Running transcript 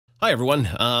Hi everyone,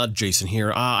 Jason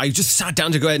here. I just sat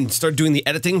down to go ahead and start doing the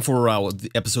editing for the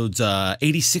episodes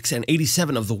 86 and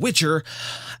 87 of The Witcher,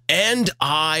 and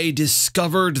I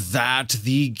discovered that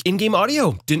the in-game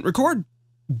audio didn't record.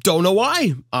 Don't know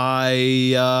why.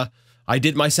 I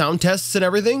did my sound tests and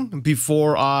everything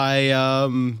before I,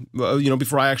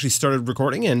 before I actually started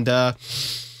recording, and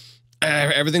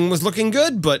everything was looking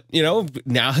good, but, now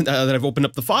that I've opened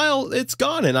up the file, it's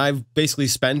gone, and I've basically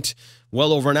spent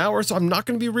well over an hour, so I'm not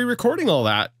going to be re-recording all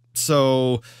that.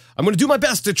 So I'm going to do my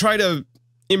best to try to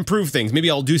improve things. Maybe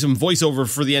I'll do some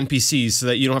voiceover for the NPCs so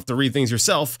that you don't have to read things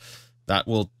yourself. That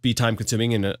will be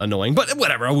time-consuming and annoying, but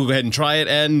whatever, I'll go ahead and try it,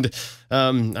 and,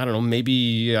 I don't know,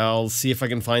 maybe I'll see if I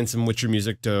can find some Witcher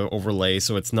music to overlay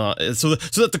so it's not, so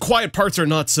that the quiet parts are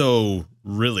not so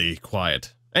really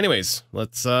quiet. Anyways,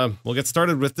 let's, we'll get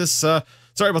started with this. Sorry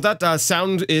about that,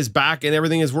 sound is back and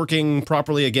everything is working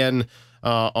properly again,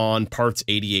 on parts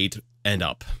 88 and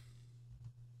up.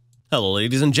 Hello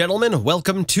ladies and gentlemen,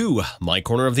 welcome to my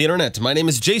corner of the internet. My name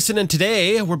is Jason and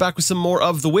today we're back with some more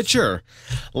of The Witcher.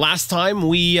 Last time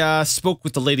we spoke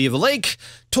with the Lady of the Lake,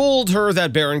 told her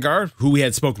that Berengar, who we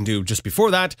had spoken to just before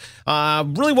that,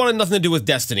 really wanted nothing to do with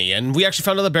Destiny, and we actually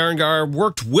found out that Berengar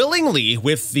worked willingly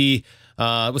with the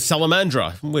with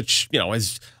Salamandra, which,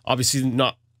 is obviously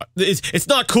not, it's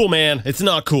not cool, man. It's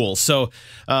not cool. So,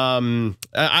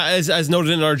 as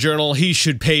noted in our journal, he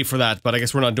should pay for that, but I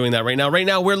guess we're not doing that right now. Right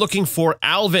now, we're looking for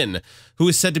Alvin, who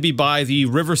is said to be by the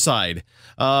riverside.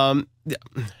 Does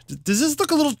this look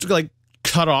a little, like,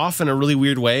 cut off in a really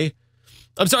weird way?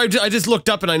 I'm sorry, I just looked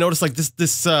up and I noticed, like, this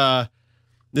part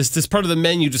of the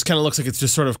menu just kind of looks like it's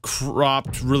just sort of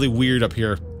cropped really weird up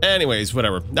here. Anyways,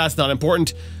 whatever. That's not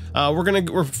important.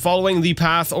 We're following the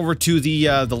path over to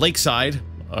the lakeside.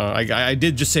 I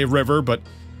did just say river, but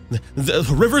the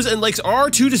rivers and lakes are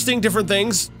two distinct different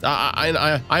things.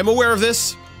 I'm aware of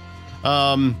this.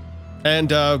 And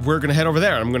we're gonna head over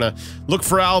there. I'm gonna look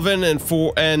for Alvin and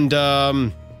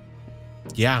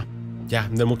yeah,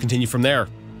 and then we'll continue from there.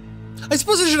 I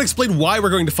suppose I should explain why we're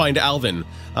going to find Alvin.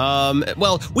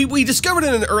 Well, we discovered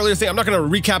in an earlier thing. I'm not gonna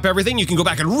recap everything. You can go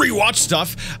back and rewatch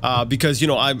stuff, because,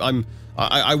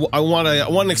 I want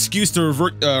an excuse to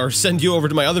revert, or send you over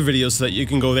to my other videos so that you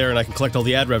can go there and I can collect all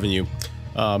the ad revenue.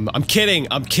 I'm kidding.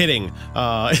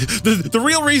 The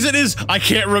real reason is I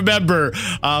can't remember,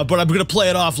 but I'm gonna play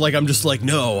it off like I'm just like,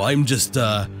 no, I'm just,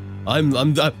 my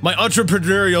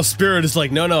entrepreneurial spirit is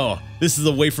like, no, this is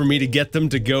a way for me to get them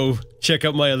to go check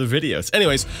out my other videos.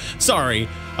 Anyways, sorry.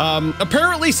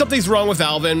 Apparently something's wrong with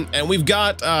Alvin, and we've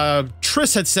got,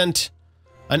 Triss had sent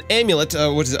an amulet,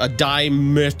 what is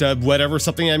it, a whatever,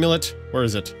 something amulet? Where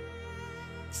is it?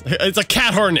 It's a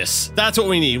cat harness. That's what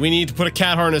we need. We need to put a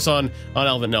cat harness on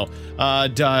Alvin. No.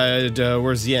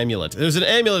 Where's the amulet? There's an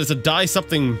amulet, it's a die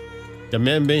something, It's a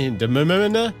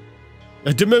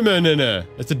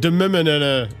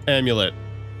Demimina amulet.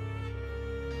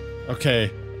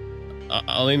 Okay.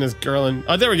 Alina's girlin'.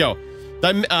 Oh, there we go.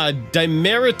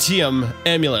 Dimeritium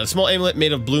amulet, a small amulet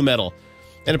made of blue metal.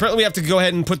 And apparently we have to go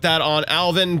ahead and put that on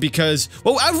Alvin because,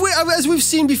 well, as we've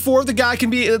seen before, the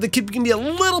kid can be a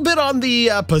little bit on the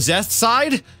possessed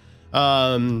side.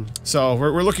 So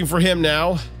we're looking for him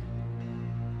now.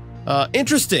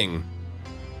 Interesting.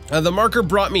 The marker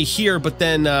brought me here, but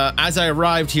then as I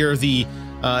arrived here, it's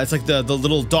like the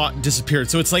little dot disappeared.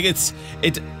 So it's like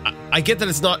I get that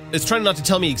it's trying not to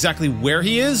tell me exactly where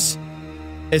he is.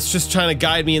 It's just trying to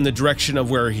guide me in the direction of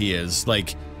where he is.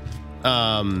 Like,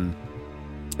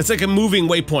 it's like a moving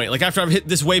waypoint. Like after I've hit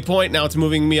this waypoint, now it's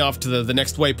moving me off to the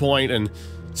next waypoint, and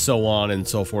so on and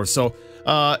so forth. So,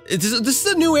 this is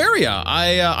a new area.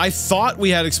 I thought we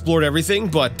had explored everything,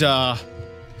 but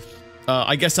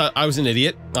I guess I was an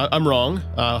idiot. I'm wrong.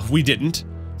 We didn't.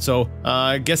 So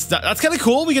I guess that's kind of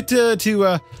cool. We get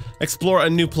to explore a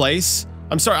new place.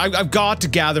 I'm sorry. I've got to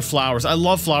gather flowers. I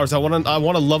love flowers. I want a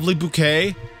lovely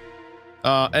bouquet.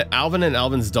 Alvin and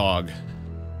Alvin's dog.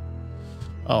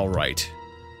 All right.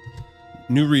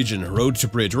 New region, road to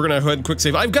bridge. We're gonna go ahead and quick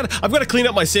save. I've got to clean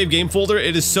up my save game folder.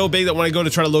 It is so big that when I go to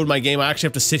try to load my game, I actually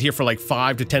have to sit here for like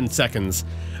 5 to 10 seconds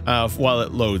while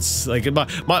it loads. Like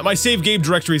my save game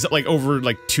directory is like over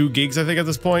like 2 gigs, I think, at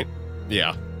this point.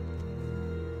 Yeah.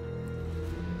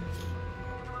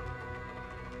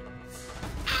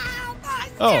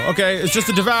 Oh, okay. It's just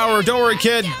a devourer. Don't worry,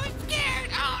 kid.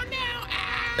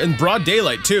 In broad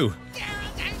daylight too.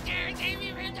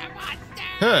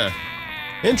 Huh.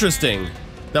 Interesting.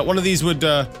 That one of these would,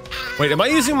 wait, am I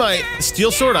using my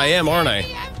steel sword? I am, aren't I?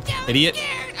 Idiot.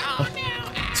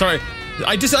 Sorry.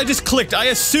 I just clicked. I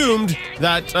assumed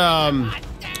that,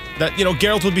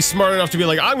 Geralt would be smart enough to be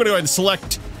like, I'm gonna go ahead and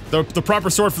select the proper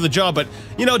sword for the job, but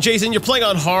you know, Jason, you're playing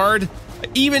on hard.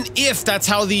 Even if that's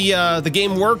how the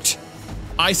game worked,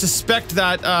 I suspect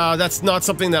that that's not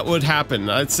something that would happen.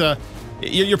 It's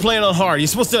you're playing on hard. You're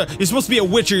supposed to be a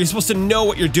witcher. You're supposed to know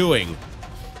what you're doing,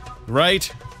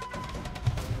 right?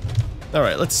 All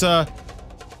right, let's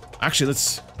actually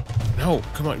let's. No,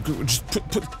 come on, just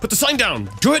put the sign down.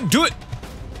 Do it.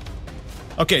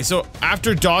 Okay, so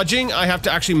after dodging, I have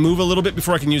to actually move a little bit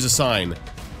before I can use a sign.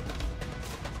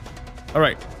 All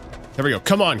right, there we go.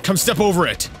 Come on, come step over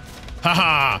it.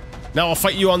 Haha! Now I'll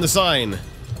fight you on the sign.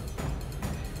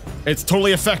 It's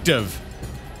totally effective.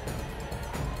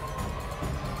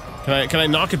 Can I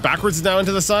knock it backwards now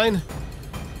into the sign?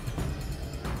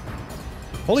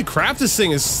 Holy crap, this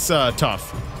thing is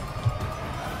tough.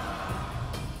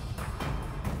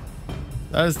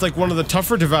 That is like one of the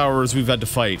tougher devourers we've had to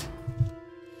fight.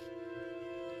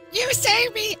 You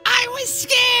saved me! I was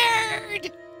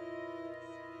scared!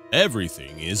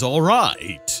 Everything is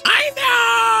alright. I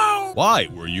know! Why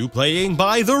were you playing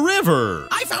by the river?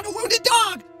 I found a wounded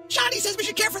dog! Shawnee says we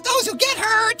should care for those who get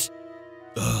hurt!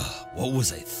 Ugh, what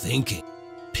was I thinking?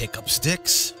 Pick up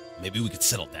sticks? Maybe we could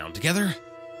settle down together?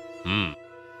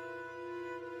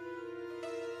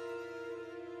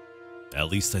 At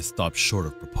least I stopped short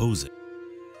of proposing.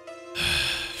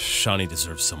 Shawnee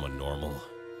deserves someone normal.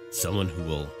 Someone who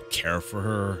will care for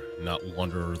her, not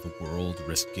wander the world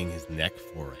risking his neck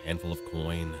for a handful of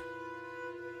coin.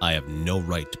 I have no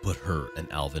right to put her and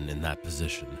Alvin in that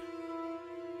position.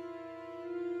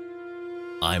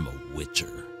 I'm a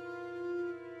witcher.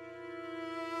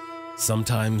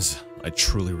 Sometimes I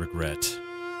truly regret.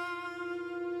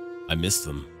 I miss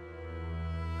them.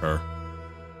 Her.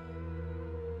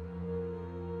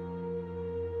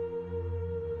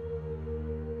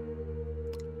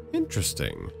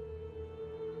 Interesting.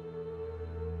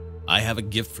 I have a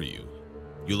gift for you.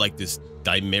 You like this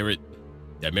Dimetrodon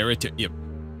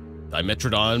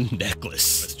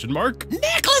necklace? Question mark?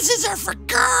 Necklaces are for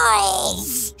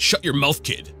girls! Shut your mouth,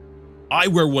 kid. I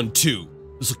wear one too.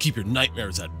 This will keep your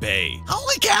nightmares at bay.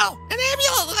 Holy cow! An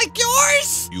amulet like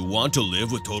yours? You want to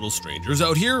live with total strangers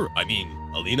out here? I mean,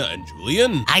 Alina and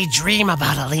Julian? I dream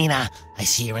about Alina. I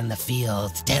see her in the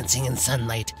fields, dancing in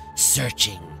sunlight,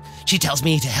 searching. She tells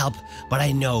me to help, but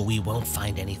I know we won't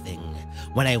find anything.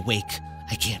 When I wake,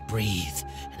 I can't breathe,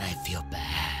 and I feel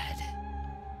bad.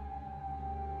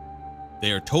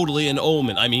 They are totally an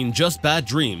omen. I mean, just bad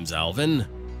dreams, Alvin.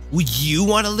 Would you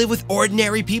want to live with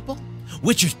ordinary people?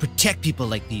 Witchers protect people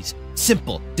like these.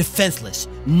 Simple, defenseless,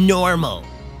 normal.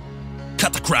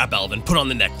 Cut the crap, Alvin. Put on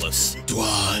the necklace.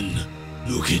 Dwan,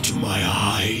 look into my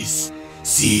eyes.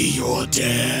 See your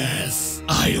death.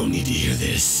 I don't need to hear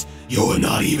this. You're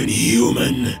not even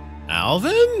human.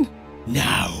 Alvin?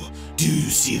 Now, do you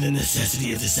see the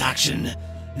necessity of this action?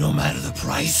 No matter the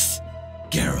price?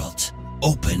 Geralt,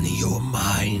 open your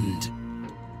mind.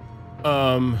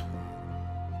 I'm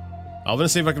gonna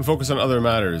see if I can focus on other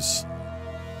matters.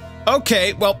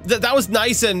 Okay, well, that was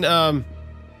nice and, the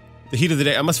heat of the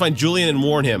day. I must find Julian and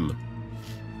warn him.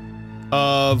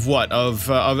 Of what? Of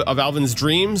Alvin's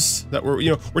dreams? That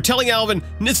we're telling Alvin,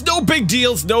 it's no big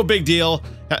deal, it's no big deal.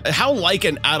 How like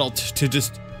an adult to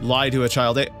just lie to a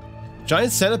child.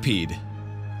 Giant centipede.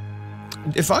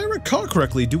 If I recall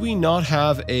correctly, do we not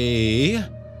have a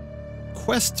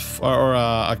quest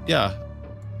yeah.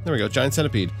 There we go, giant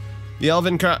centipede. The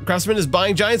Elven craftsman is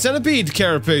buying giant centipede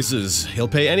carapaces. He'll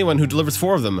pay anyone who delivers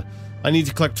 4 of them. I need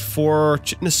to collect 4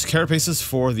 chitinous carapaces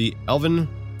for the Elven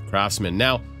craftsman.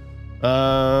 Now,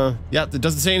 yeah, it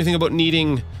doesn't say anything about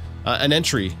needing an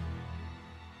entry.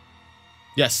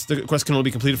 Yes, the quest can only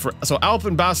be completed for... So, Alp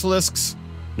and basilisks.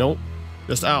 Nope,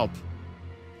 just Alp.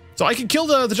 So I can kill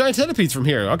the giant centipedes from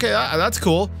here. Okay, that's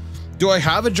cool. Do I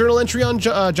have a journal entry on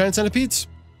giant centipedes?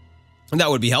 And that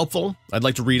would be helpful. I'd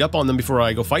like to read up on them before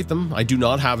I go fight them. I do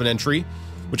not have an entry,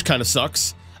 which kind of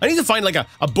sucks. I need to find like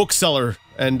a bookseller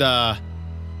and buy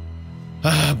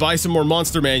some more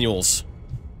monster manuals.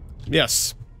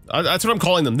 Yes, that's what I'm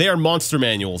calling them. They are monster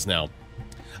manuals now.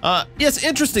 Yes,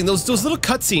 interesting. Those little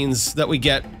cutscenes that we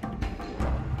get.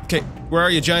 Okay, where are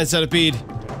you, giant centipede?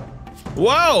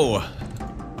 Whoa!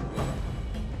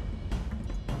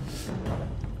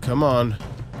 Come on.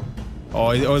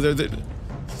 Oh, they're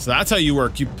so that's how you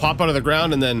work. You pop out of the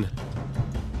ground and then...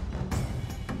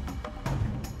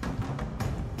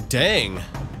 Dang.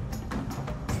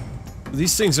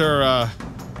 These things are,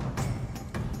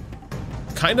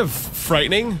 kind of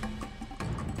frightening.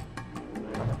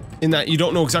 In that you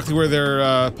don't know exactly where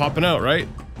they're, popping out, right?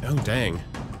 Oh, dang.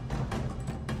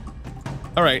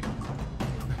 Alright.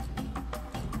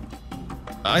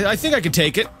 I think I could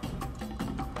take it.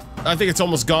 I think it's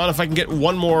almost gone. If I can get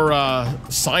one more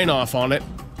sign off on it.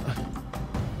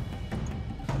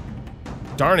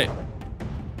 Darn it.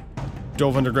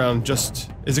 Dove underground. Just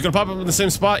is it gonna pop up in the same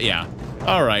spot? Yeah.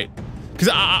 All right. Because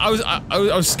I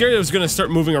was scared it was gonna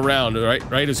start moving around. Right.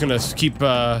 It was gonna keep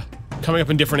coming up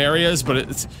in different areas, but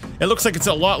it looks like it's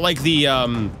a lot like the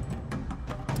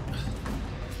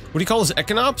what do you call those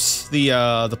echinops?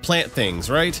 The plant things,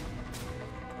 right?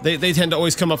 They tend to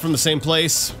always come up from the same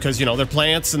place because, you know, they're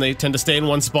plants and they tend to stay in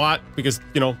one spot because,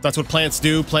 you know, that's what plants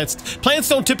do. Plants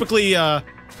don't typically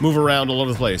move around all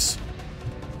over the place.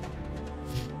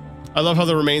 I love how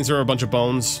the remains are a bunch of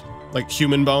bones, like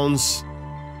human bones.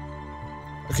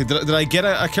 Okay, did I get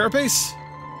a carapace?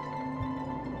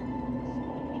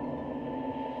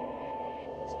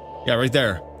 Yeah, right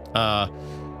there.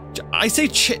 I say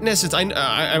chitness. It's I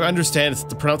understand it's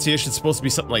the pronunciation is supposed to be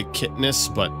something like kitness,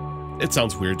 but it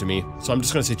sounds weird to me, so I'm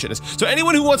just gonna say chitness. So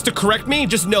anyone who wants to correct me,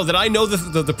 just know that I know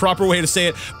the proper way to say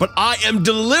it, but I am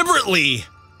deliberately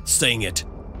saying it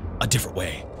a different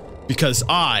way because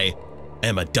I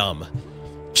am a dumb.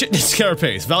 Chitness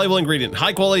carapace, valuable ingredient,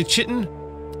 high quality chitin.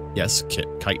 Yes,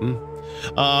 chitin.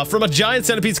 From a giant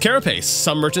centipede's carapace.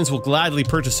 Some merchants will gladly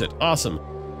purchase it. Awesome.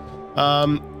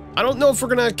 I don't know if we're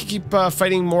gonna keep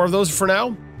fighting more of those for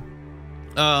now.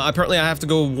 Apparently I have to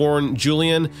go warn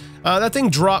Julian. That thing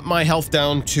dropped my health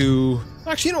down to...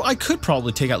 Actually, you know, I could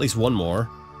probably take at least one more.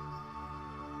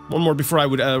 One more before I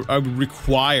would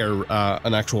require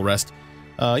an actual rest.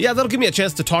 Yeah, that'll give me a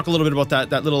chance to talk a little bit about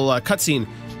that little cutscene.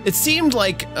 It seemed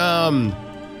like the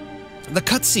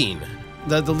cutscene,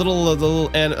 the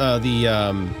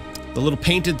little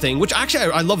painted thing, which actually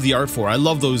I love the art for. I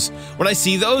love those. When I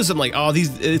see those, I'm like, oh,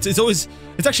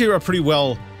 it's actually a pretty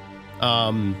well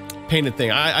painted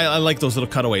thing. I like those little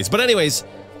cutaways. But anyways,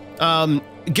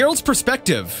 Geralt's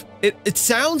perspective. It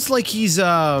sounds like he's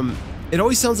it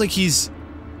always sounds like he's.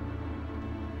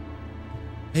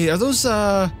 Hey, are those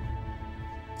some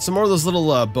more of those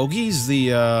little bogeys,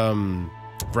 the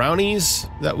brownies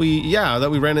that we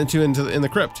ran into in the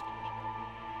crypt?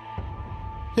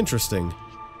 Interesting.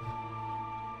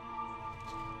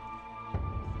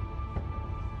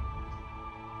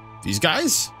 These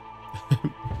guys?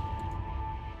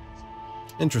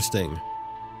 Interesting.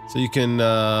 So you can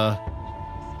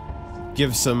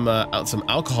give some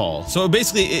alcohol. So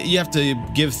basically, you have to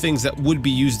give things that would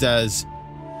be used as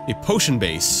a potion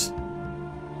base.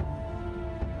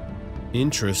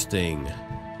 Interesting.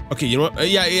 Okay, you know what?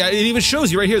 Yeah, it even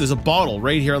shows you right here. There's a bottle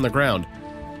right here on the ground.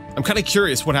 I'm kind of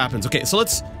curious what happens. Okay, so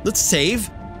let's save.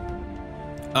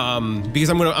 Because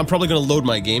I'm probably gonna load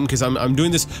my game because I'm doing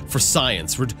this for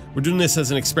science. We're doing this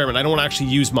as an experiment. I don't want to actually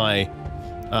use my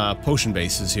potion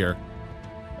bases here.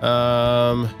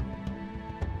 Yeah,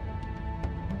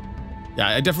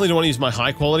 I definitely don't want to use my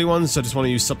high quality ones. So I just want to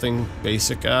use something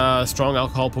basic. Strong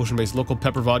alcohol potion base, local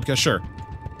pepper vodka. Sure.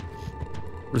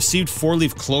 Received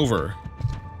 4-leaf clover.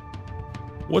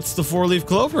 What's the 4-leaf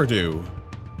clover do?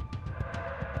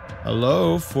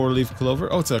 Hello, 4-leaf clover.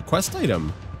 Oh, it's a quest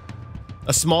item.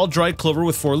 A small dried clover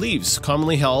with 4 leaves,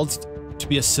 commonly held to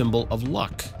be a symbol of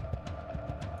luck.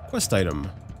 Quest item.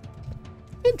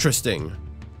 Interesting.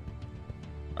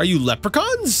 Are you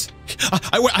leprechauns?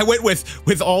 I went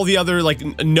with all the other, like,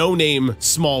 no-name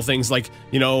small things, like,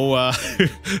 you know,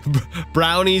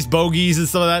 brownies, bogeys, and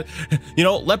some of that. You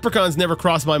know, leprechauns never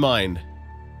crossed my mind.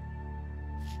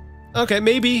 Okay,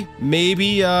 maybe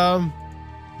I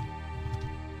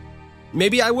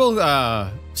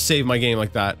will, save my game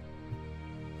like that.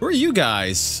 Who are you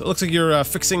guys? It looks like you're,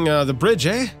 fixing, the bridge,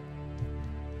 eh?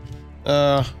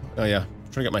 Oh yeah.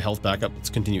 I'm trying to get my health back up. Let's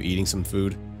continue eating some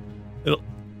food.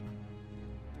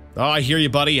 Oh, I hear you,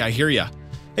 buddy. I hear you.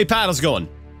 Hey, Pat, how's it going?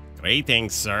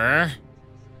 Greetings, sir.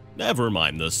 Never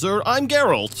mind this, sir. I'm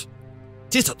Geralt.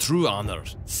 'Tis a true honor.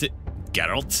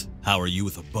 Geralt, how are you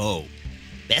with a bow?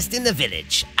 Best in the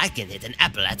village. I can hit an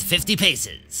apple at 50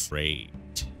 paces. Great.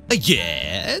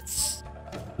 Yes?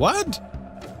 What?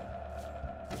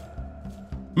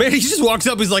 Man, he just walks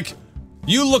up, he's like,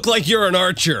 you look like you're an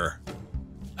archer.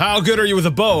 How good are you with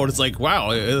a bow? And it's like, wow,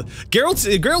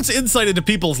 Geralt's insight into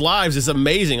people's lives is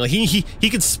amazing. Like, he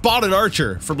can spot an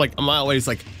archer from like a mile away. He's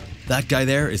like, that guy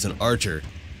there is an archer.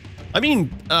 I mean,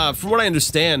 from what I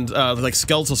understand, like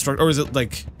skeletal structure, or is it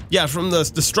like, yeah, from the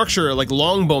structure, like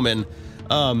longbowmen,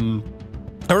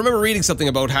 I remember reading something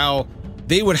about how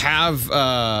they would have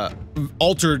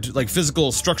altered like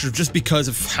physical structure just because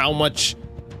of how much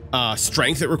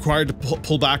strength it required to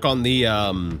pull back on the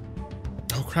oh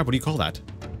crap, what do you call that?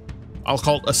 I'll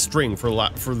call it a string for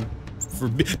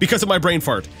because of my brain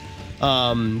fart.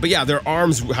 But yeah, their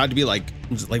arms had to be like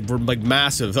were like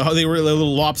massive. Oh, they were a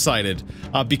little lopsided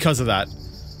because of that.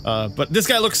 But this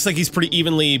guy looks like he's pretty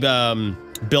evenly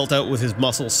built out with his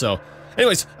muscles. So,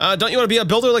 anyways, don't you want to be a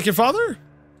builder like your father?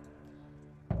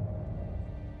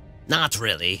 Not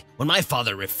really. When my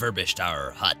father refurbished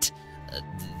our hut,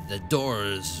 the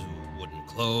doors wouldn't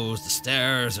close, the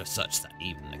stairs are such that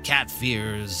even the cat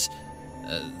fears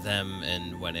them,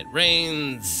 and when it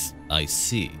rains... I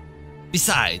see.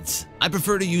 Besides, I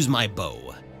prefer to use my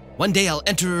bow. One day I'll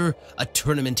enter a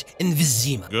tournament in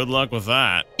Vizima. Good luck with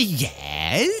that.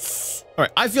 Yes?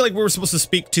 Alright, I feel like we were supposed to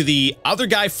speak to the other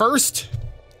guy first.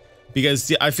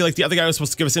 Because I feel like the other guy was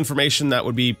supposed to give us information that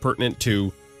would be pertinent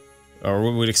to...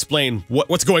 or would explain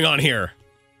what's going on here.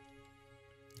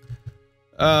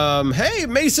 Hey,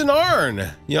 Mason Arn!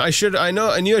 You know, I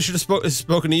knew I should have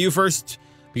spoken to you first,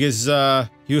 because,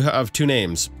 you have 2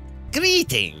 names.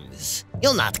 Greetings.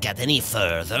 You'll not get any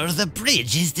further. The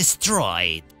bridge is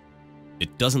destroyed.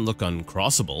 It doesn't look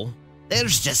uncrossable.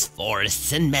 There's just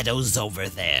forests and meadows over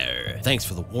there. Thanks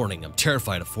for the warning. I'm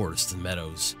terrified of forests and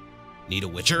meadows. Need a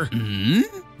witcher? Hmm?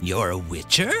 You're a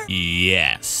witcher?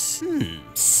 Yes.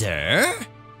 Sir?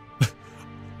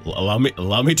 Allow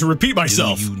me to repeat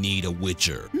myself. Do you need a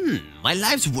witcher? My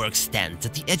life's work stands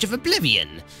at the edge of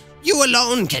oblivion. You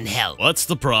alone can help. What's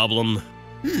the problem?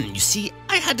 You see,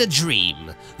 I had a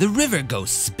dream. The river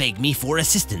ghosts begged me for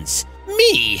assistance.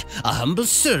 Me, a humble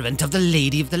servant of the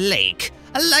Lady of the Lake.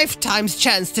 A lifetime's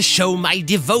chance to show my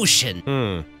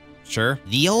devotion. Sure.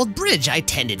 The old bridge I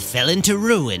tended fell into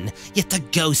ruin, yet the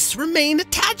ghosts remain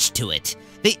attached to it.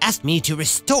 They asked me to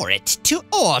restore it to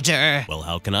order. Well,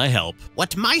 how can I help?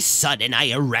 What my son and I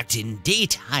erect in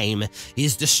daytime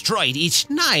is destroyed each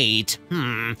night.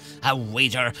 A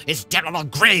waiter is General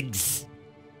Griggs.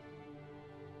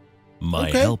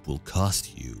 My help will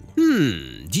cost you.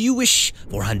 Do you wish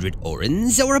 400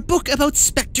 orens or a book about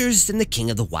specters and the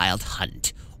king of the wild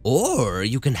hunt? Or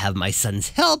you can have my son's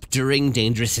help during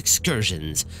dangerous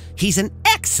excursions. He's an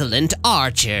excellent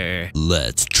archer.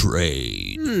 Let's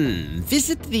trade.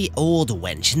 Visit the old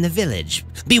wench in the village.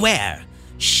 Beware,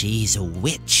 she's a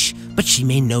witch, but she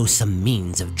may know some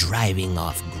means of driving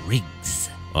off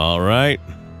Griggs. All right.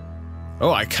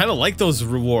 Oh, I kind of like those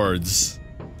rewards.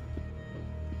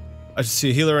 I should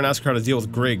see a healer and ask her how to deal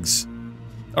with Griggs.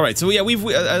 All right, so yeah,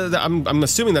 I'm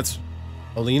assuming that's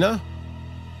Alina.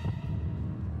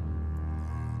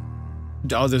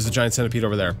 Oh, there's a giant centipede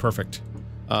over there. Perfect.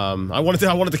 I wanted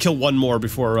to kill one more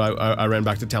before I ran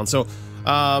back to town. So,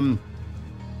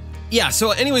 yeah.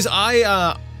 So, anyways,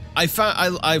 I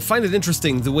find it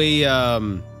interesting the way.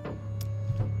 Oh,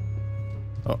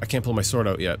 I can't pull my sword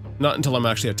out yet. Not until I'm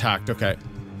actually attacked. Okay.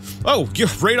 Oh,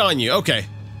 right on you. Okay.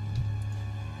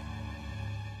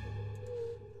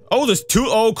 Oh, there's 2.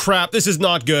 Oh crap! This is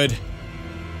not good.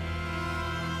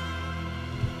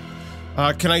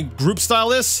 Can I group style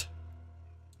this?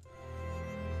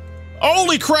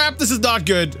 Holy crap, this is not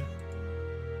good.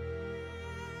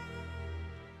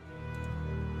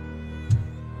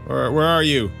 Where are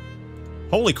you?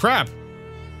 Holy crap.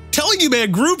 Telling you,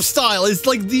 man, group style is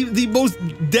like the most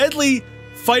deadly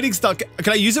fighting style.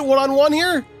 Can I use it one-on-one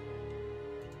here?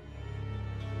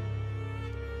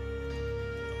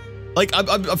 Like,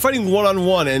 I'm fighting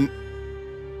one-on-one and...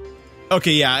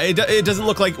 Okay, yeah, it doesn't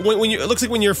look like... it looks like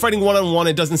when you're fighting one-on-one,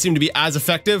 it doesn't seem to be as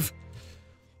effective.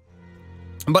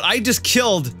 But I just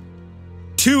killed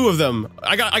 2 of them.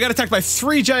 I got attacked by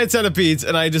 3 giant centipedes,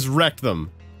 and I just wrecked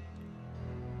them.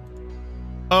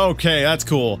 Okay, that's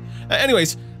cool.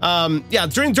 Anyways, yeah,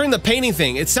 during the painting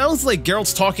thing, it sounds like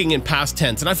Geralt's talking in past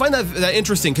tense, and I find that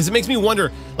interesting because it makes me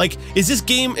wonder, like, is this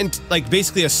game like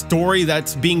basically a story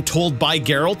that's being told by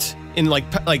Geralt in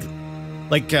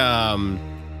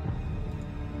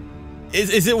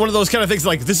is it one of those kind of things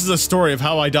like, this is a story of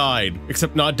how I died,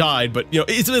 except not died, but, you know,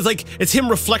 it's like, it's him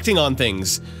reflecting on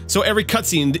things. So every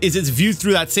cutscene it's viewed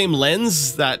through that same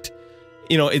lens that,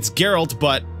 you know, it's Geralt,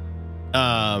 but,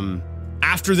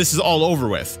 after this is all over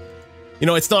with. You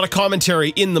know, it's not a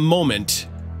commentary in the moment.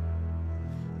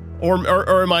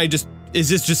 Or am I just, is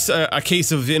this just a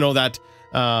case of, you know, that,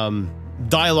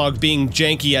 dialogue being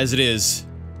janky as it is?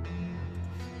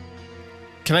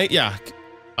 Can I, yeah.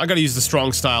 I gotta use the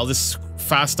strong style. This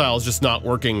fast style is just not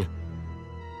working.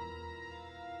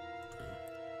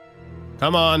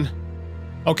 Come on.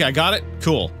 Okay, I got it.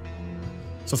 Cool.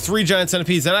 So 3 giant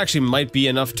centipedes, that actually might be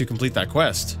enough to complete that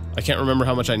quest. I can't remember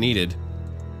how much I needed.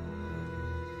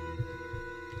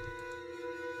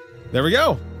 There we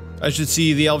go. I should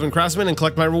see the Elven Craftsman and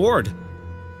collect my reward.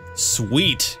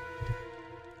 Sweet.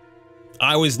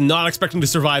 I was not expecting to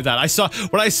survive that.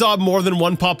 When I saw more than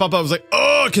one pop up, I was like,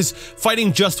 oh, because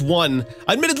fighting just one.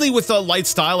 Admittedly, with a light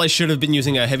style, I should have been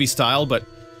using a heavy style, but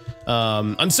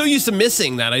I'm so used to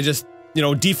missing that I just, you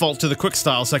know, default to the quick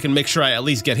style so I can make sure I at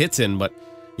least get hits in. But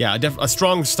yeah, a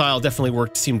strong style definitely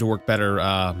seemed to work better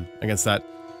against that.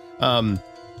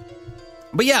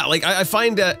 But yeah, like I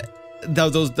find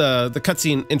the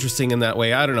cutscene interesting in that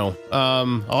way. I don't know.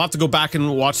 I'll have to go back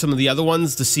and watch some of the other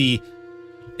ones to see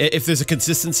if there's a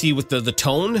consistency with the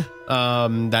tone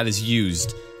that is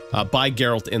used by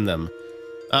Geralt in them.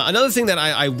 Another thing that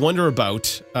I wonder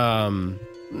about.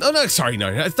 No, sorry, no,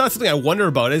 it's not something I wonder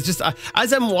about. It's just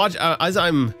as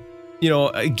I'm you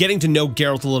know, getting to know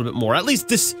Geralt a little bit more. At least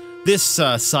this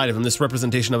side of him, this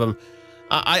representation of him,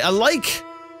 I like.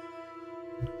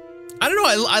 I don't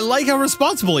know. I like how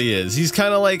responsible he is. He's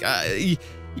kind of like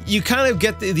you kind of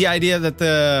get the idea that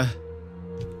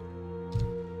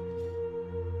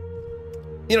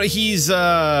you know, he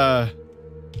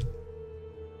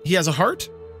has a heart.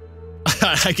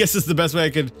 I guess is the best way I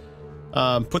could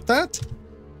put that.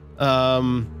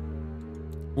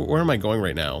 Where am I going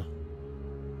right now?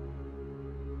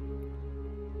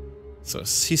 So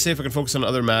he's safe. I can focus on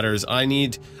other matters. All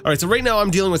right, so right now I'm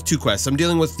dealing with two quests. I'm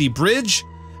dealing with the bridge,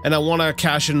 and I want to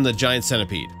cash in the giant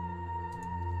centipede.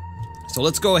 So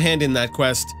let's go hand in that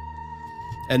quest.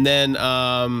 And then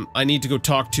I need to go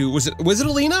talk to, was it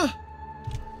Alina?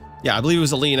 Yeah, I believe it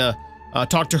was Alina.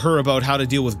 Talk to her about how to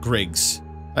deal with Griggs.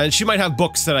 And she might have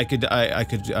books that I could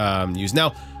use.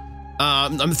 Now,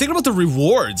 I'm thinking about the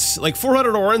rewards. Like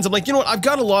 400 orens. I'm like, you know what? I've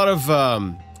got a lot of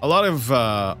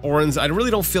orens. I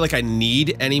really don't feel like I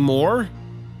need any more.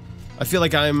 I feel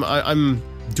like I'm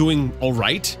doing all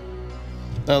right.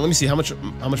 Let me see how much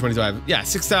money do I have? Yeah,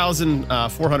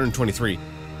 6,423.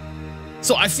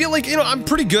 So I feel like, you know, I'm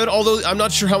pretty good, although I'm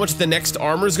not sure how much the next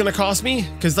armor is going to cost me,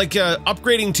 because like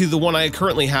upgrading to the one I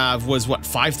currently have was what,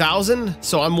 5,000?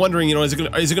 So I'm wondering, you know, is it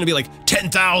going to be like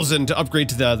 10,000 to upgrade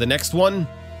to the next one?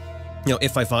 You know,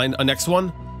 if I find a next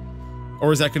one,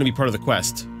 or is that going to be part of the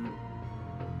quest?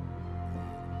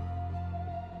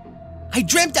 I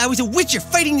dreamt I was a witcher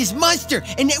fighting this monster,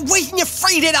 and I wasn't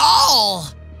afraid at all!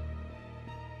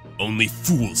 Only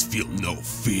fools feel no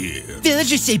fear.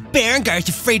 Villagers say Berengar's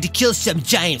afraid to kill some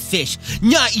giant fish.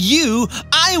 Not you!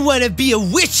 I want to be a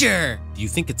witcher! Do you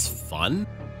think it's fun?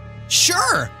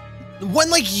 Sure!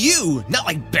 One like you, not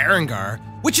like Berengar.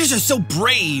 Witchers are so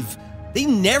brave. They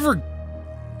never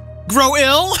grow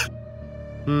ill.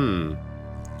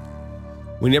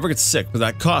 We never get sick, but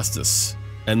that costs us.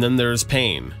 And then there's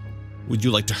pain. Would you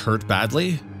like to hurt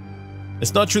badly?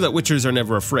 It's not true that witchers are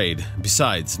never afraid.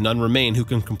 Besides, none remain who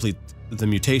can complete the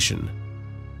mutation.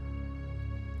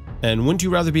 And wouldn't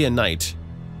you rather be a knight?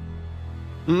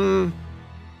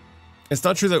 It's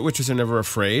not true that witchers are never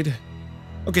afraid.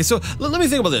 Okay, so let me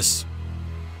think about this.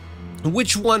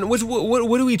 Which one,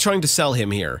 what are we trying to sell him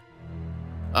here?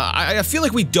 I feel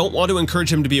like we don't want to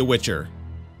encourage him to be a witcher.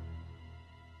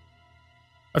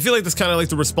 I feel like that's kind of like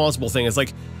the responsible thing. It's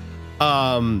like,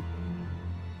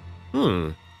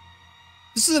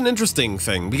 this is an interesting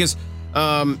thing, because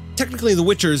technically the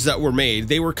witchers that were made,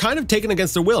 they were kind of taken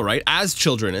against their will, right? As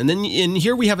children. And then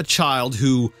here we have a child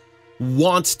who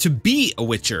wants to be a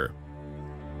witcher.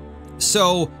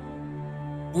 So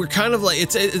we're kind of like,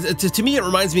 to me it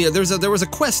reminds me of, there was a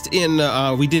quest in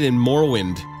we did in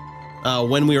Morrowind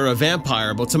when we were a vampire,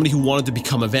 about somebody who wanted to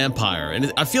become a vampire.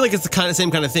 And I feel like it's the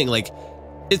same kind of thing. Like,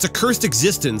 it's a cursed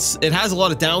existence. It has a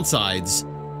lot of downsides.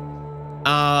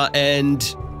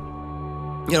 And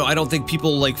you know, I don't think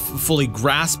people like fully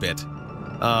grasp it.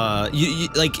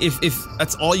 Like if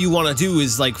that's all you want to do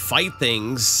is like fight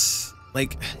things,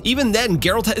 like even then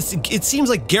it seems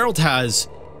like Geralt has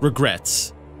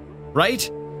regrets, right?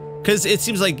 Because it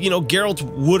seems like, you know, Geralt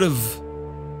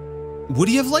would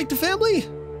he have liked a family?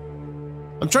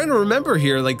 I'm trying to remember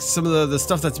here, like some of the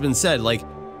stuff that's been said. Like,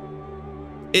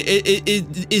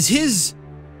 is his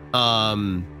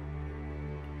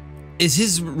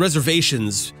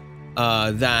reservations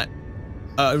that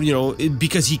you know,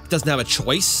 because he doesn't have a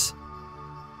choice?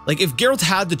 Like, if Geralt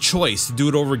had the choice to do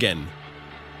it over again,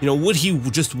 you know, would he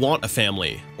just want a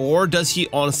family, or does he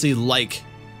honestly like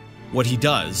what he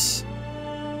does?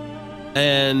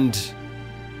 And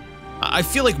I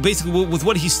feel like basically with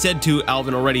what he said to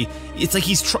Alvin already, it's like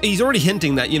he's already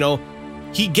hinting that, you know,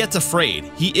 he gets afraid.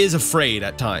 He is afraid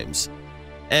at times,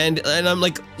 and I'm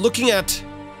like looking at,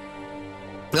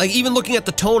 like, even looking at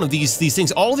the tone of these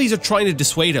things, all of these are trying to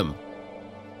dissuade him.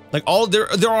 Like,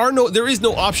 there is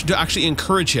no option to actually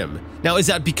encourage him. Now, is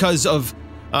that because of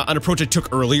an approach I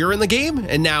took earlier in the game,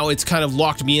 and now it's kind of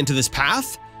locked me into this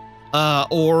path?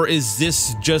 Or is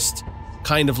this just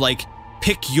kind of like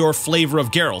pick your flavor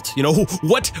of Geralt. You know,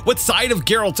 what side of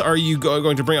Geralt are you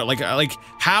going to bring out? Like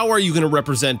how are you going to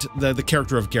represent the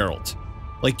character of Geralt?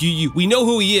 Like we know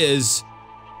who he is,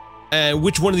 and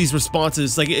which one of these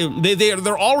responses, like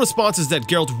they're all responses that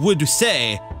Geralt would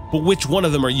say, but which one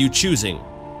of them are you choosing?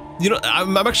 You know,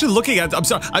 I'm actually looking at. I'm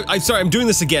sorry. I'm doing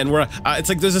this again. Where it's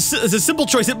like there's a simple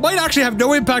choice. It might actually have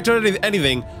no impact on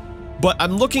anything, but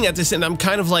I'm looking at this and I'm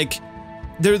kind of like,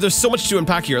 there's so much to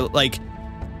unpack here. Like,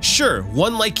 sure,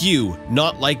 one like you,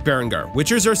 not like Berengar.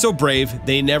 Witchers are so brave,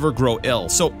 they never grow ill.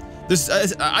 So this,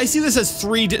 I see this as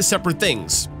three separate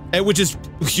things, and which is,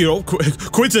 you know,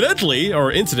 coincidentally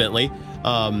or incidentally,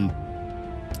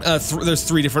 there's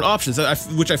three different options,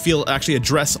 which I feel actually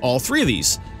address all three of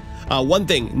these. One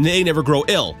thing, they never grow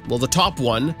ill. Well, the top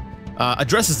one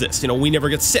addresses this. You know, we never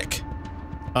get sick.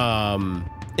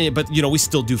 But, you know, we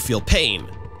still do feel pain.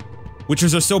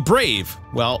 Witchers are so brave.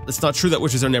 Well, it's not true that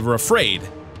witchers are never afraid.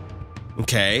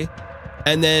 Okay?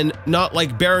 And then, not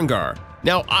like Berengar.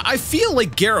 Now, I feel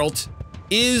like Geralt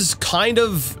is kind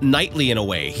of knightly in a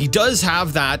way. He does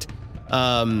have that,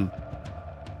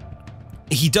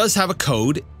 he does have a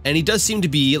code, and he does seem to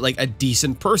be like a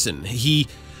decent person.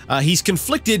 He's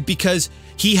conflicted because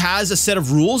he has a set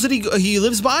of rules that he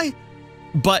lives by,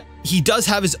 but he does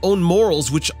have his own morals,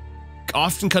 which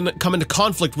often come into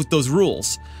conflict with those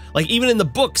rules. Like, even in the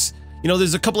books, you know,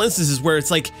 there's a couple instances where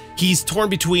it's like he's torn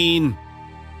between,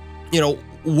 you know,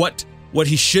 what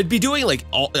he should be doing, like,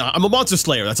 I'm a monster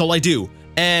slayer, that's all I do,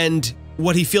 and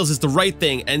what he feels is the right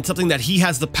thing and something that he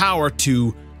has the power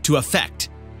to affect.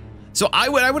 So I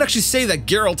would actually say that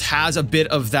Geralt has a bit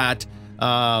of that,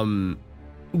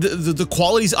 the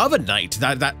qualities of a knight,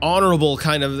 that honorable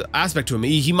kind of aspect to him.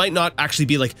 He might not actually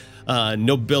be like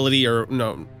nobility, or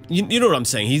no, you know what I'm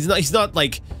saying. He's not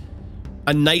like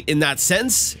a knight in that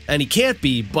sense, and he can't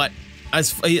be. But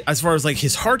as far as like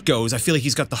his heart goes, I feel like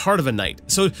he's got the heart of a knight.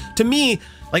 So to me,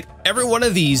 like, every one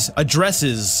of these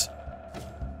addresses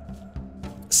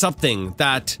something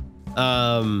that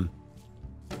a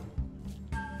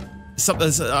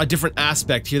different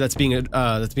aspect here that's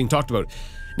being talked about.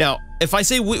 Now, if I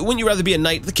say, wouldn't you rather be a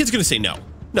knight, the kid's gonna say no.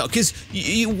 No, because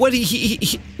what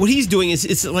he's doing is,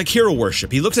 it's like hero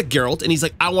worship. He looks at Geralt and he's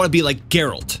like, I want to be like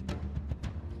Geralt.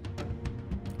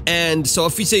 And so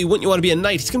if you say, wouldn't you want to be a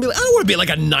knight, he's gonna be like, I don't want to be like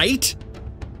a knight.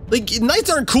 Like, knights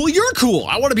aren't cool, you're cool.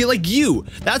 I want to be like you.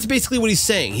 That's basically what he's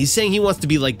saying. He's saying he wants to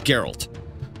be like Geralt.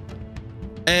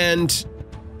 And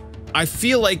I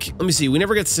feel like, let me see, we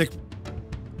never get sick.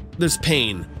 There's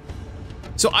pain.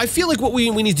 So I feel like what we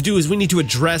need to do is we need to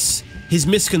address his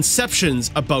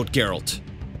misconceptions about Geralt.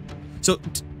 So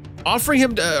offering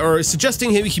him or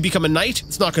suggesting he become a knight,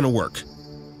 it's not going to work,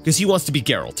 because he wants to be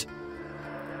Geralt.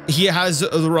 He has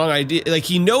the wrong idea. Like,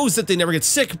 he knows that they never get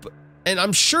sick, and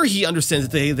I'm sure he understands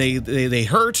that they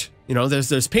hurt. You know,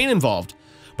 there's pain involved.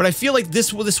 But I feel like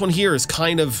this one here is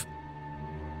kind of,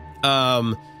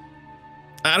 I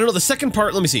don't know, the second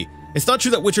part, let me see. It's not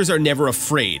true that witchers are never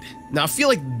afraid. Now, I feel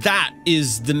like that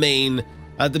is the main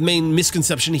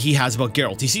misconception he has about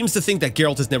Geralt. He seems to think that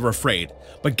Geralt is never afraid,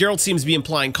 but Geralt seems to be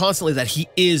implying constantly that he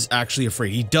is actually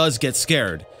afraid. He does get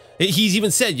scared. He's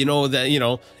even said, you know, that, you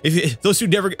know, if those who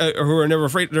are never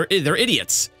afraid, they're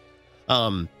idiots.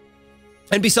 And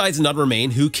besides, none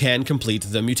remain who can complete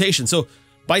the mutation. So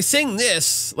by saying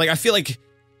this, like, I feel like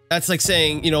that's like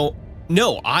saying, you know,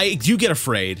 no, I do get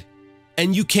afraid,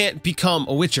 and you can't become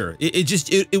a witcher.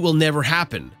 It will never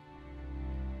happen.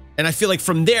 And I feel like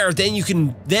from there, then you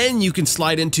can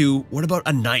slide into, what about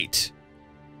a knight?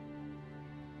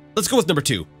 Let's go with number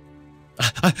 2.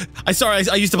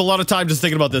 I used up a lot of time just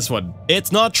thinking about this one.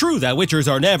 It's not true that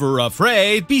witchers are never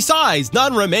afraid. Besides,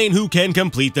 none remain who can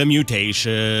complete the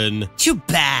mutation. Too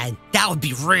bad. That would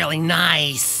be really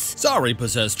nice. Sorry,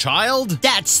 possessed child.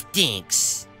 That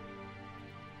stinks.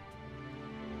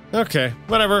 Okay,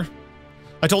 whatever.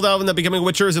 I told Alvin that becoming a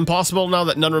witcher is impossible now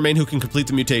that none remain who can complete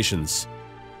the mutations.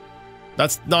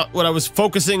 That's not what I was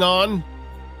focusing on.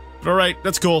 But alright,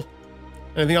 that's cool.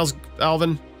 Anything else,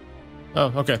 Alvin?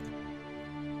 Oh, okay.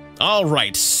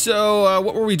 Alright, so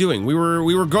what were we doing? We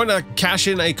were going to cash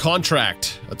in a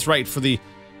contract. That's right, for the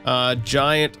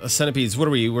giant centipedes. What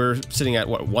are we? We're sitting at,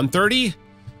 what, 130?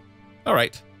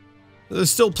 Alright.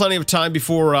 There's still plenty of time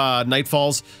before night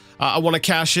falls. I want to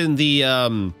cash in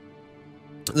the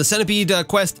centipede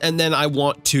quest, and then I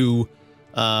want to,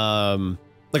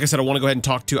 like I said, I want to go ahead and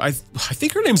talk to, I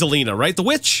think her name's Alina, right? The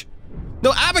witch?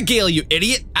 No, Abigail, you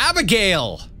idiot!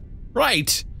 Abigail!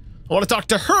 Right. I want to talk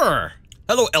to her.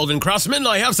 Hello, Elven Craftsman,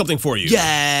 I have something for you.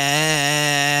 Yes?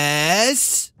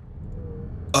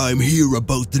 I'm here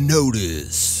about the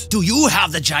notice. Do you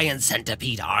have the giant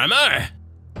centipede armor?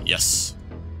 Yes.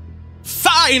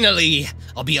 Finally!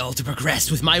 I'll be able to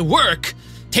progress with my work.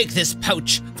 Take this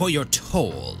pouch for your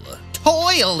toll.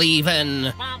 Toil, even.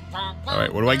 All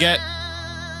right, what do I get?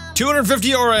 250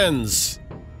 orens.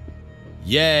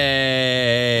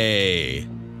 Yay.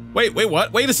 Wait,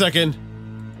 what? Wait a second.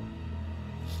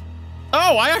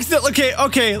 Oh, I accidentally,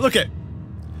 okay, look it.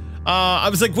 I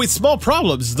was like, wait, small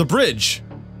problems, the bridge.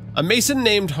 A mason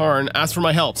named Harn asked for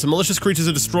my help. Some malicious creatures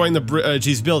are destroying the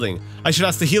bridge's building. I should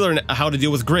ask the healer how to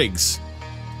deal with Griggs.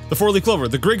 The four-leaf clover.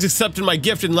 The Griggs accepted my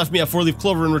gift and left me a four-leaf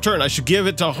clover in return. I should give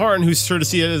it to Harn, who's sure to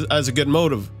see it as a good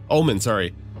omen,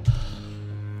 sorry.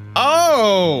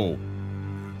 Oh!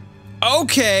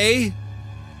 Okay.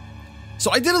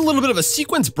 So I did a little bit of a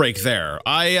sequence break there.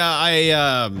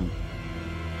 I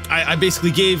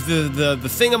basically gave the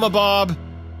thingamabob,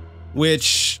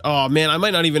 which, oh man, I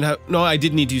might not even have, no, I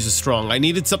did need to use a strong. I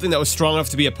needed something that was strong enough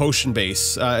to be a potion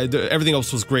base. Everything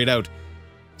else was grayed out.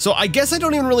 So I guess I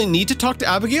don't even really need to talk to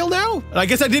Abigail now? And I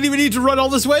guess I didn't even need to run all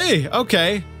this way.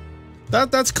 Okay.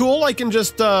 That's cool. I can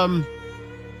just, go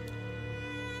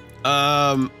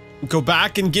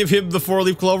back and give him the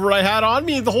four-leaf clover I had on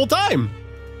me the whole time.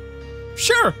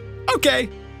 Sure. Okay.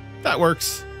 That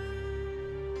works.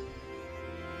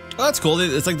 Oh, that's cool.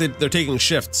 It's like they're taking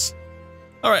shifts.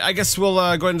 All right, I guess we'll go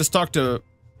ahead and just talk to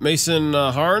Mason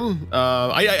Harn.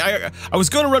 I was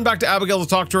going to run back to Abigail to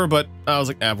talk to her, but I was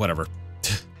like, whatever.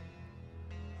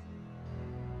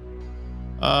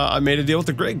 I made a deal with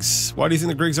the Griggs. Why do you think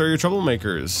the Griggs are your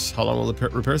troublemakers? How long will the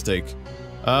repairs take?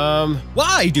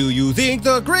 Why do you think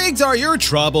the Griggs are your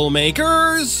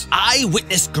troublemakers? I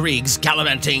witnessed Griggs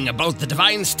gallivanting about the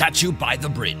divine statue by the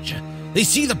bridge. They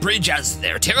see the bridge as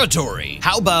their territory.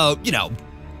 How about, you know,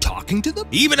 talking to them?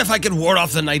 Even if I could ward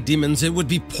off the night demons, it would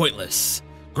be pointless.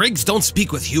 Griggs don't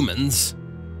speak with humans.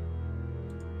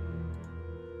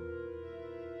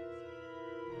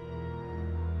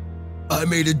 I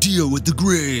made a deal with the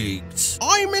Griggs.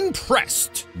 I'm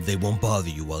impressed. They won't bother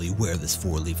you while you wear this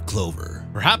four-leaf clover.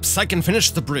 Perhaps I can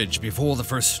finish the bridge before the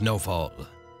first snowfall.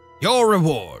 Your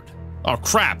reward. Oh,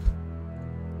 crap.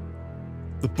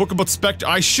 The book about Spectre.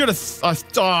 I should have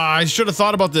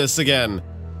thought about this again.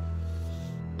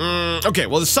 Okay,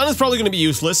 well, the sun is probably going to be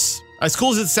useless. As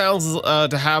cool as it sounds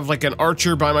to have like an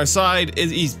archer by my side,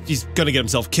 he's going to get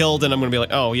himself killed, and I'm going to be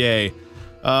like, oh, yay.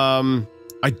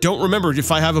 I don't remember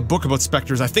if I have a book about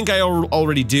specters. I think I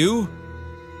already do.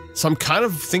 So I'm kind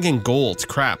of thinking gold.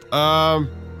 Crap.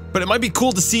 But it might be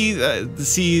cool to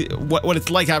see what it's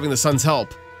like having the sun's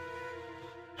help.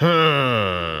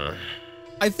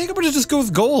 I think I'm gonna just go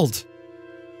with gold.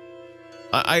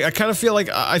 I kind of feel like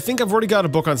I think I've already got a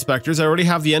book on specters. I already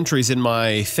have the entries in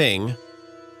my thing.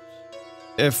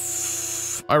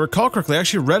 If I recall correctly, I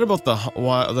actually read about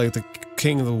the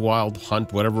King of the Wild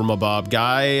Hunt, whatever mabob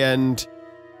guy, and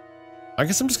I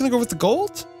guess I'm just gonna go with the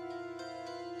gold.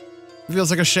 It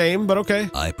feels like a shame, but okay.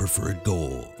 I preferred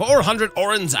gold. 400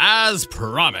 orens as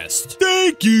promised.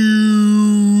 Thank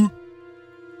you.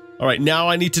 All right, now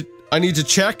I need to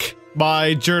check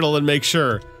my journal and make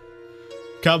sure.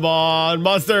 Come on,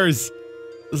 monsters.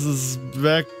 This is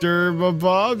Spectre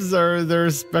mabobs. Are there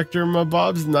Spectre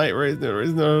mabobs? Night race. There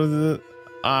is no.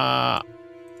 I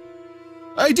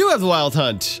do have the Wild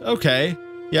Hunt. Okay.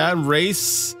 Yeah, and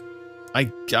race.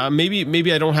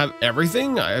 Maybe I don't have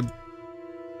everything. I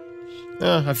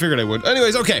figured I would.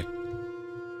 Anyways, okay.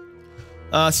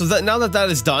 So that now that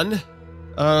is done,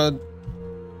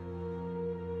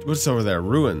 what's over there?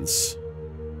 Ruins.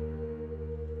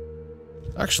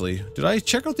 Actually, did I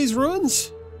check out these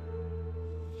ruins?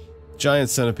 Giant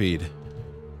centipede.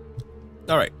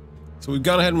 All right. So we've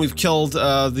gone ahead and we've killed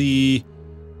the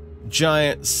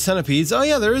giant centipedes. Oh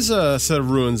yeah, there is a set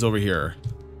of ruins over here.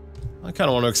 I kind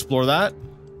of want to explore that.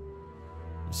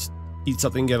 Just eat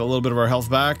something, get a little bit of our health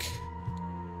back.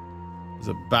 There's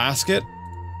a basket.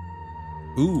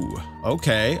 Ooh,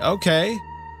 okay, okay.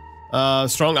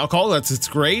 Strong alcohol, it's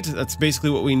great. That's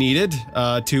basically what we needed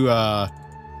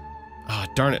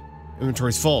darn it.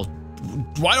 Inventory's full.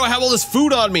 Why do I have all this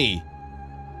food on me?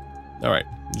 Alright,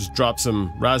 just drop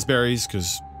some raspberries,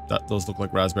 because those look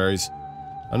like raspberries.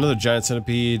 Another giant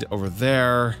centipede over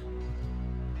there.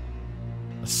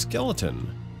 A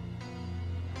skeleton.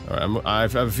 Alright, I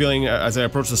have a feeling as I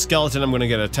approach the skeleton, I'm going to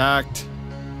get attacked.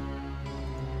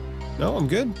 No, I'm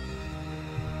good.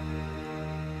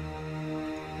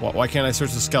 Why can't I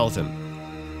search the skeleton?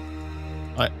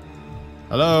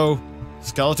 Hello?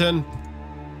 Skeleton?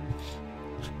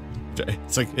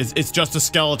 It's like, it's just a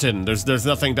skeleton. There's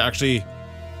nothing to actually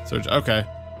search. Okay.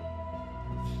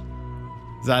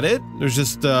 Is that it? There's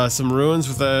just some ruins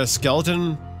with a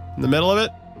skeleton in the middle of it?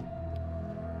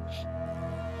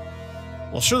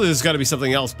 Well, surely there's got to be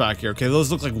something else back here. Okay,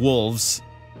 those look like wolves.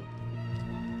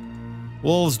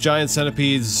 Wolves, giant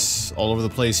centipedes, all over the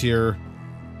place here.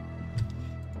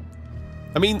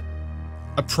 I mean,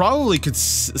 I probably could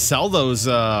sell those,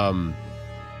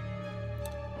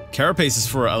 carapaces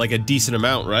for, like, a decent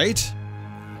amount, right?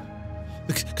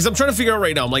 Because I'm trying to figure out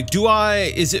right now, I'm like,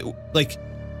 is it, like,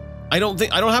 I don't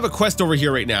have a quest over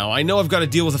here right now. I know I've got to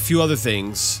deal with a few other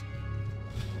things.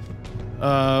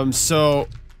 So...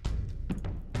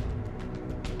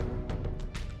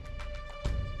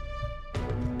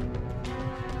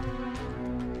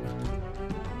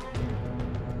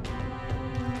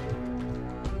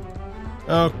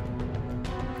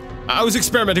 I was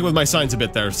experimenting with my signs a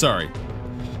bit there, sorry.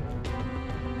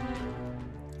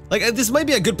 Like, this might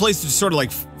be a good place to just sort of,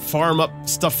 like, farm up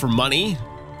stuff for money.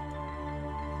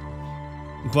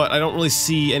 But I don't really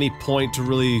see any point to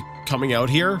really coming out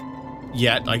here.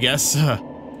 Yet, I guess.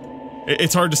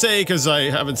 It's hard to say, because I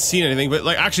haven't seen anything, but,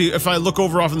 like, actually, if I look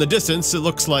over off in the distance, it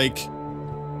looks like...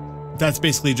 that's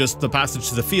basically just the passage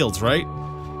to the fields, right?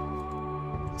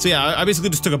 So yeah, I basically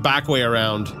just took a back way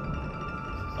around.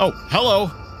 Oh, hello!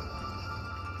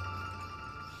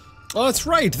 Oh, that's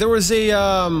right, there was a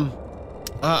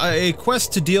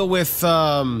quest to deal with,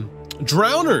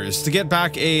 drowners, to get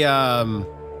back a,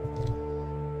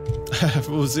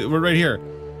 we're right here.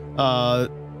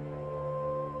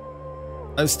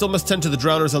 I still must tend to the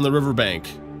drowners on the riverbank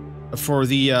for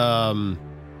the,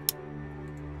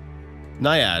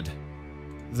 Naiad.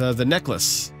 The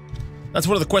necklace. That's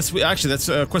one of the quests that's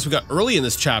a quest we got early in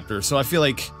this chapter, so I feel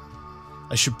like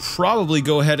I should probably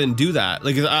go ahead and do that.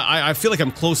 Like, I feel like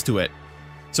I'm close to it.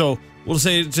 So, we'll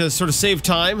say to sort of save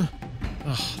time.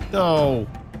 Oh, no.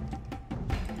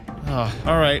 Oh,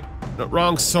 alright. No,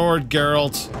 wrong sword,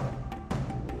 Geralt.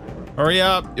 Hurry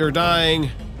up, you're dying.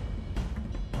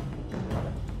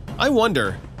 I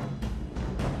wonder,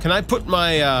 can I put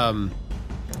my,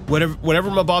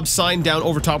 whatever my Bob sign down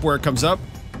over top where it comes up?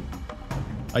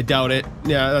 I doubt it.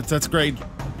 Yeah, that's great.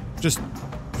 Just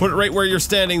put it right where you're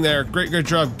standing there. Great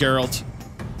job, Geralt.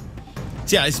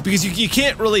 So yeah, it's because you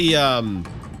can't really,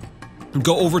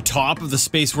 go over top of the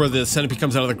space where the centipede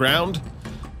comes out of the ground.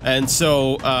 And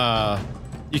so,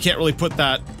 you can't really put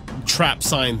that trap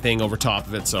sign thing over top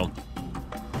of it, so.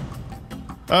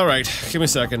 Alright, give me a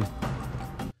second.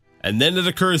 And then it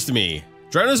occurs to me,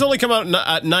 drowners only come out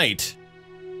at night.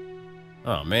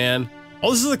 Oh, man.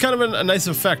 Oh, this is a kind of a nice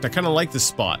effect. I kind of like this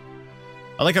spot.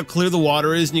 I like how clear the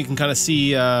water is, and you can kind of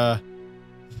see, where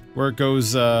it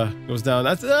goes down.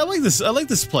 I like this. I like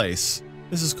this place.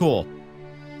 This is cool.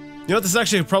 You know what? This is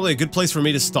actually probably a good place for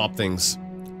me to stop things.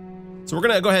 So we're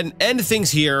gonna go ahead and end things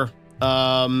here.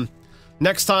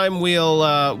 Next time we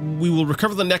will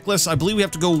recover the necklace. I believe we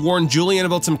have to go warn Julian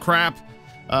about some crap.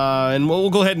 And we'll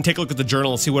go ahead and take a look at the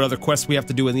journal and see what other quests we have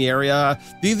to do in the area.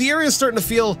 The area is starting to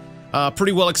feel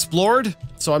pretty well explored,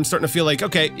 so I'm starting to feel like,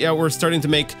 okay, yeah, we're starting to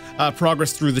make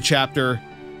progress through the chapter.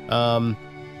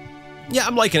 Yeah,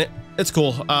 I'm liking it. It's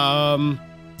cool.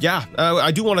 Yeah,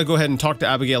 I do want to go ahead and talk to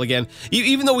Abigail again.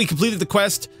 Even though we completed the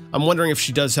quest, I'm wondering if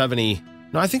she does have any...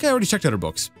 No, I think I already checked out her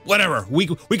books. Whatever, we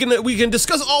can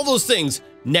discuss all those things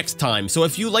next time. So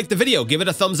if you liked the video, give it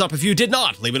a thumbs up. If you did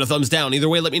not, leave it a thumbs down. Either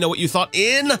way, let me know what you thought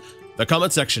in the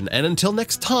comment section. And until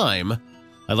next time,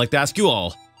 I'd like to ask you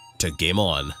all to game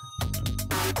on.